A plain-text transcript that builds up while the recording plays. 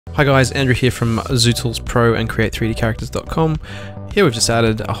Hi guys, Andrew here from ZooTools Pro and Create3Dcharacters.com. Here we've just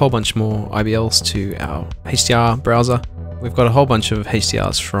added a whole bunch more IBLs to our HDR browser. We've got a whole bunch of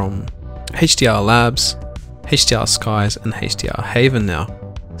HDRs from HDR Labs, HDR Skies and HDR Haven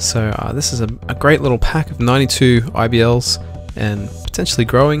now. So this is a great little pack of 92 IBLs and potentially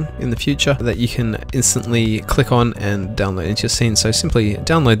growing in the future that you can instantly click on and download into your scene. So simply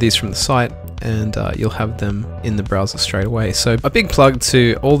download these from the site and you'll have them in the browser straight away. So a big plug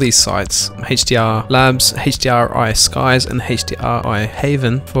to all these sites, HDR Labs, HDRI Skies and HDRI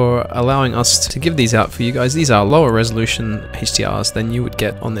Haven, for allowing us to give these out for you guys. These are lower resolution HDRs than you would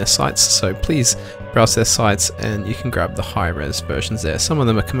get on their sites, so please browse their sites and you can grab the high res versions there. Some of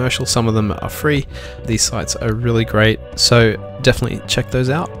them are commercial, some of them are free. These sites are really great, so definitely check those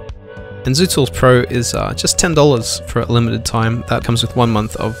out. And ZooTools Pro is just $10 for a limited time. That comes with 1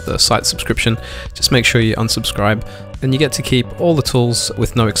 month of the site subscription. Just make sure you unsubscribe and you get to keep all the tools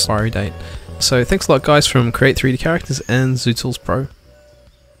with no expiry date. So thanks a lot guys from Create3D Characters and ZooTools Pro.